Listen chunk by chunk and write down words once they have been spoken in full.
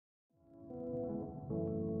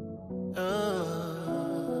Hey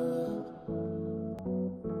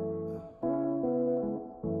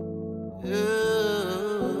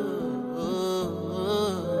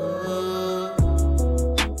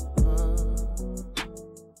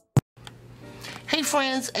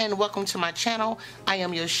friends, and welcome to my channel. I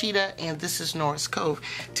am Yoshida and this is Noras Cove.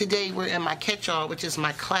 Today we're in my catch-all, which is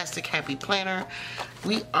my classic happy planner.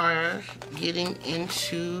 We are getting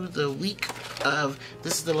into the week of,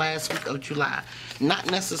 this is the last week of July.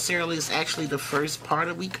 Not necessarily, it's actually the first part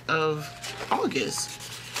of the week of August.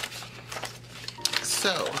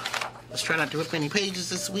 So, let's try not to rip any pages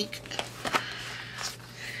this week.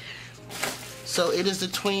 So it is the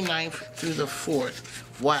 29th through the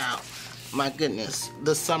 4th. Wow. My goodness,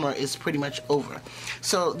 the summer is pretty much over.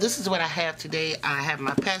 So this is what I have today. I have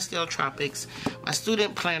my pastel tropics, my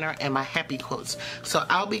student planner, and my happy quotes. So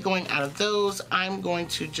I'll be going out of those. I'm going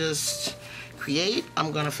to just create.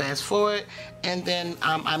 I'm going to fast forward, and then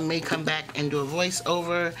I may come back and do a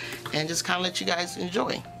voiceover and just kind of let you guys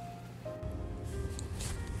enjoy.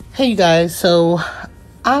 Hey you guys, so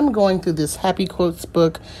I'm going through this happy quotes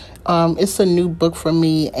book. It's a new book for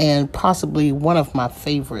me and possibly one of my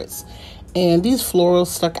favorites. And these florals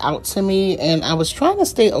stuck out to me, and I was trying to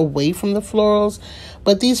stay away from the florals,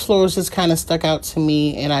 but these florals just kind of stuck out to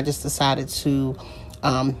me, and I just decided to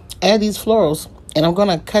add these florals, and I'm going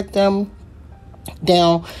to cut them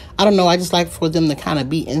down. I don't know, I just like for them to kind of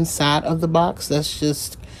be inside of the box. That's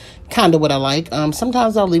just kind of what I like.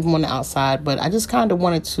 Sometimes I'll leave them on the outside, but I just kind of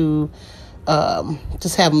wanted to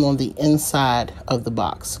just have them on the inside of the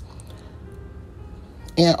box.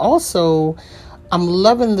 And also, I'm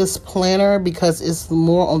loving this planner because it's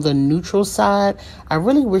more on the neutral side. I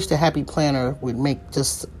really wish the Happy Planner would make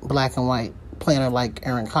just black and white planner like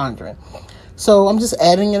Erin Condren. So I'm just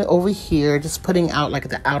adding it over here, just putting out like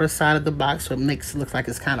the outer side of the box so it makes it look like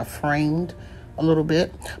it's kind of framed a little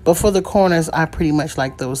bit. But for the corners, I pretty much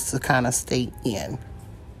like those to kind of stay in.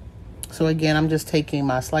 So again, I'm just taking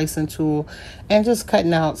my slicing tool and just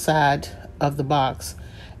cutting outside of the box.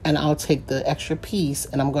 And I'll take the extra piece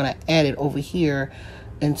and I'm going to add it over here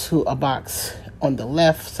into a box on the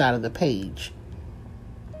left side of the page.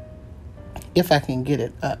 If I can get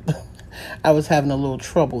it up. I was having a little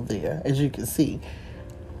trouble there, as you can see.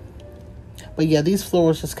 But yeah, these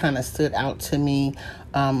florals just kind of stood out to me.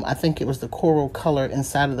 I think it was the coral color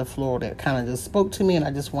inside of the floral that kind of just spoke to me, and I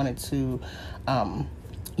just wanted to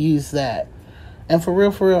use that. And for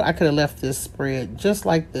real, I could have left this spread just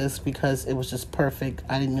like this because it was just perfect.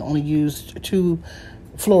 I didn't only use 2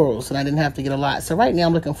 florals and I didn't have to get a lot. So right now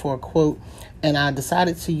I'm looking for a quote, and I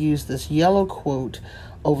decided to use this yellow quote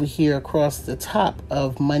over here across the top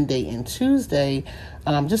of Monday and Tuesday,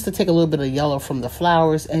 just to take a little bit of yellow from the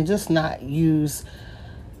flowers and just not use,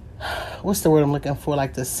 what's the word I'm looking for,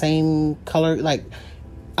 like the same color. Like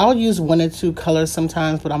I'll use 1 or 2 colors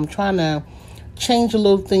sometimes, but I'm trying to change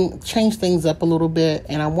things up a little bit,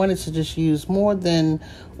 and I wanted to just use more than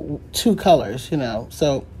 2 colors, you know.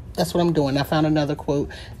 So that's what I'm doing. I found another quote,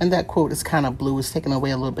 and that quote is kind of blue. It's taking away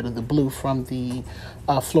a little bit of the blue from the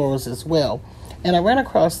florals as well. And I ran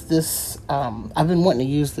across this. I've been wanting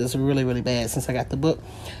to use this really bad since I got the book.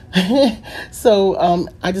 So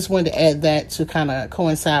I just wanted to add that to kind of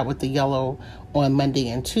coincide with the yellow on Monday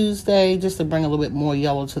and Tuesday, just to bring a little bit more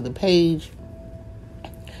yellow to the page.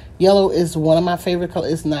 Yellow is one of my favorite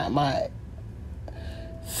colors. It's not my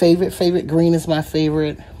favorite. Green is my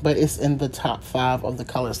favorite, but it's in the top 5 of the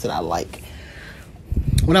colors that I like.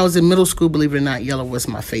 When I was in middle school, believe it or not, yellow was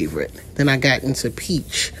my favorite. Then I got into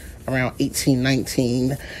peach around 18,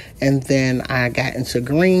 19, and then I got into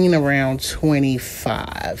green around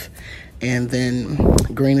 25. And then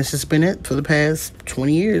green has just been it for the past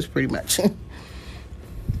 20 years, pretty much.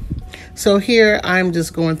 So here, I'm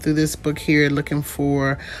just going through this book here looking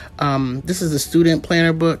for, this is a student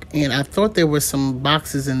planner book, and I thought there were some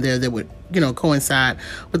boxes in there that would, you know, coincide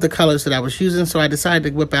with the colors that I was using. So I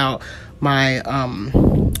decided to whip out my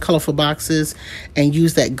colorful boxes and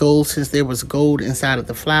use that gold, since there was gold inside of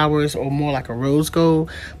the flowers, or more like a rose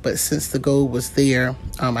gold. But since the gold was there,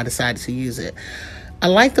 I decided to use it. I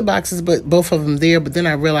like the boxes, but both of them there, but then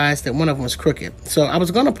I realized that one of them was crooked. So I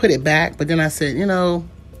was going to put it back, but then I said, you know,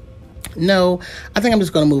 no, I think I'm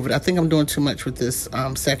just going to move it. I think I'm doing too much with this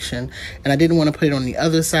section, and I didn't want to put it on the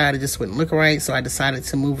other side. It just wouldn't look right, so I decided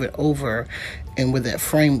to move it over, and with that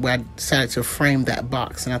frame, I decided to frame that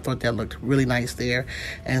box, and I thought that looked really nice there,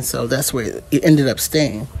 and so that's where it ended up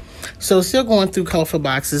staying. So still going through colorful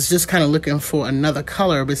boxes, just kind of looking for another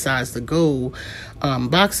color besides the gold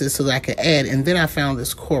boxes so that I could add, and then I found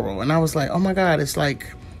this coral, and I was like, oh my God, it's like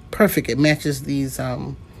perfect. It matches these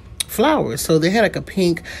flowers. So they had like a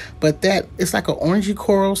pink, but that it's like an orangey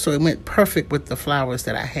coral, so it went perfect with the flowers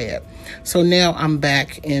that I had. So now I'm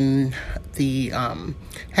back in the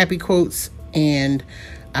happy quotes, and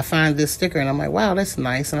I find this sticker and I'm like, wow, that's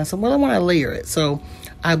nice. And I said, well, I want to layer it. So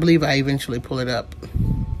I believe I eventually pull it up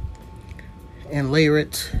and layer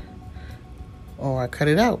it, or I cut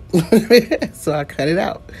it out. So I cut it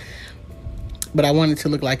out, but I wanted to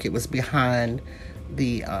look like it was behind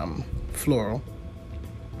the floral.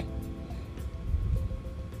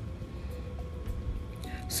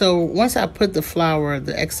 So once I put the flower,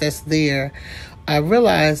 the excess there, I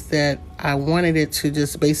realized that I wanted it to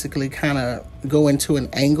just basically kind of go into an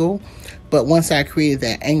angle. But once I created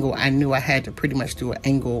that angle, I knew I had to pretty much do an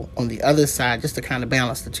angle on the other side just to kind of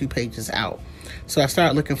balance the two pages out. So I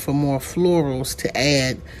started looking for more florals to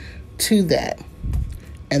add to that.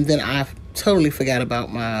 And then I totally forgot about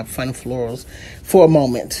my fun florals for a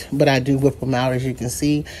moment, but I do whip them out, as you can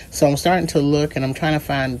see. So I'm starting to look, and I'm trying to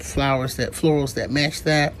find florals that match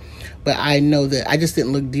that. But I know that I just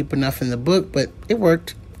didn't look deep enough in the book, but it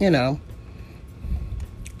worked, you know.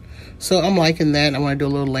 So I'm liking that. I want to do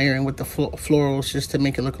a little layering with the florals just to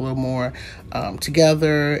make it look a little more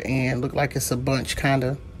together and look like it's a bunch, kind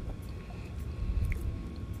of.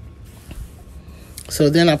 So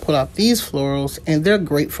then I pull out these florals, and they're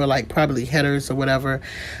great for like probably headers or whatever.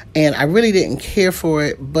 And I really didn't care for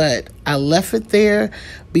it, but I left it there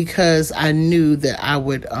because I knew that I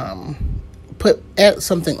would add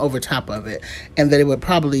something over top of it, and that it would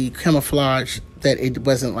probably camouflage that it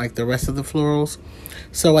wasn't like the rest of the florals.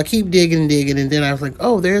 So I keep digging, and then I was like,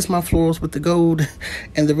 oh, there's my florals with the gold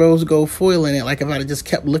and the rose gold foil in it. Like if I had just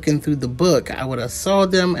kept looking through the book, I would have saw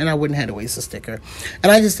them and I wouldn't have to waste a sticker.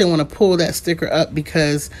 And I just didn't want to pull that sticker up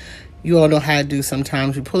because you all know how to do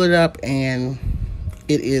sometimes. You pull it up and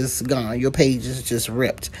it is gone. Your page is just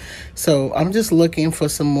ripped. So I'm just looking for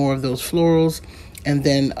some more of those florals. And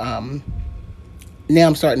then now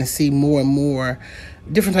I'm starting to see more and more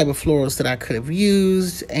different type of florals that I could have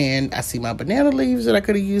used, and I see my banana leaves that I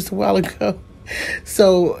could have used a while ago.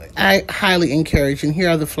 So I highly encourage, and here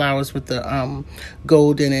are the flowers with the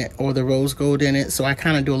gold in it, or the rose gold in it. So I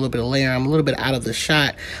kind of do a little bit of layering. I'm a little bit out of the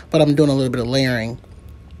shot, but I'm doing a little bit of layering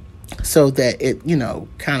so that it, you know,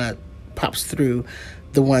 kind of pops through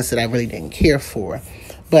the ones that I really didn't care for.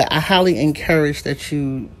 But I highly encourage that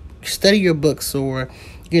you study your books, or,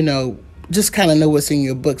 you know, just kind of know what's in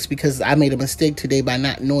your books, because I made a mistake today by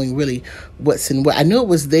not knowing really what's in what. I knew it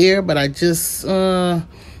was there, but I just, I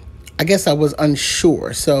guess I was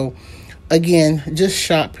unsure. So again, just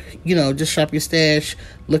shop, you know, just shop your stash,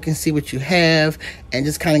 look and see what you have, and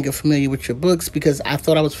just kind of get familiar with your books, because I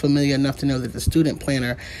thought I was familiar enough to know that the student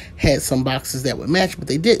planner had some boxes that would match, but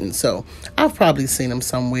they didn't. So I've probably seen them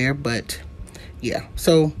somewhere, but yeah,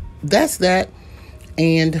 so that's that.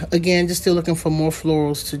 And again, just still looking for more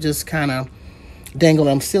florals to just kind of dangle.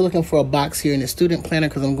 I'm still looking for a box here in the student planner,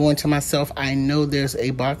 because I'm going to myself, I know there's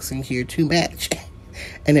a box in here to match,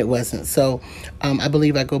 and it wasn't. So I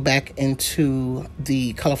believe I go back into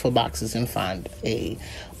the colorful boxes and find a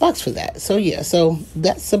box for that. So yeah, so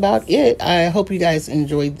that's about it. I hope you guys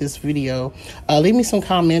enjoyed this video. Leave me some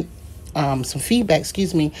feedback,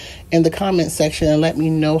 in the comment section, and let me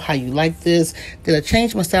know how you like this. Did I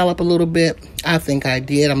change my style up a little bit? I think I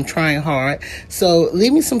did. I'm trying hard. So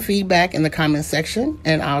leave me some feedback in the comment section,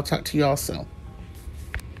 and I'll talk to you all soon.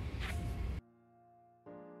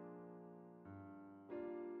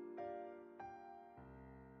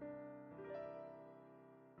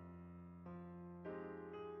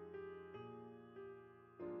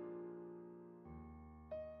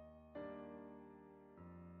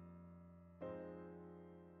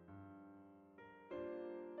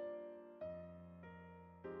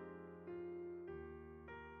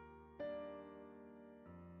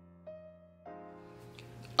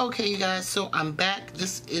 Okay, you guys, so I'm back.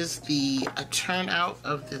 This is the turnout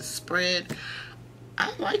of this spread.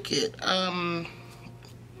 I like it. I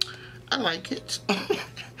like it.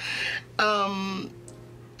 I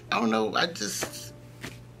don't know,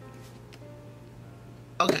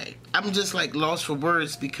 okay, I'm just like lost for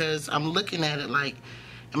words, because I'm looking at it like,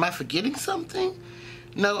 am I forgetting something?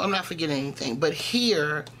 No, I'm not forgetting anything. But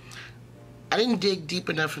here, I didn't dig deep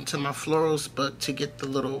enough into my florals book to get the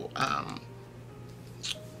little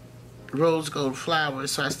rose gold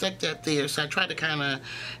flowers, so I stuck that there. So I tried to kind of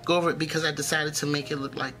go over it, because I decided to make it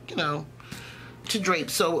look like, you know, to drape.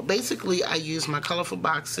 So basically I used my colorful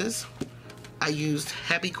boxes, I used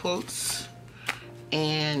happy quotes,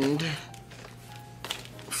 and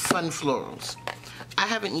fun florals. I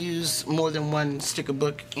haven't used more than one sticker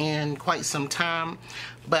book in quite some time,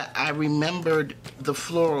 but I remembered the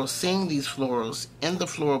florals, seeing these florals in the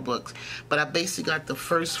floral books, but I basically got the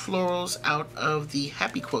first florals out of the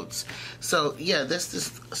Happy Quotes. So yeah, that's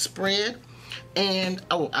this spread. And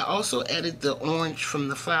oh, I also added the orange from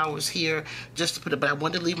the flowers here just to put it, but I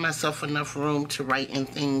wanted to leave myself enough room to write in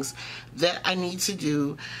things that I need to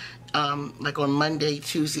do, like on Monday,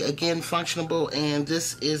 Tuesday, again, functionable, and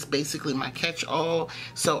this is basically my catch-all,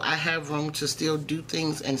 so I have room to still do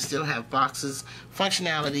things and still have boxes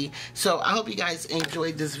functionality. So I hope you guys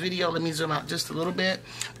enjoyed this video. Let me zoom out just a little bit.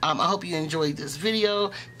 I hope you enjoyed this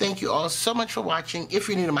video. Thank you all so much for watching. If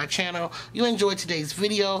you're new to my channel, you enjoyed today's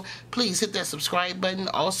video, please hit that subscribe button.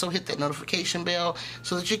 Also hit that notification bell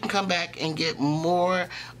so that you can come back and get more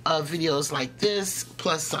videos like this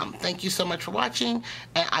plus some. Thank you so much for watching,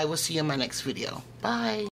 and I will see you in my next video. Bye.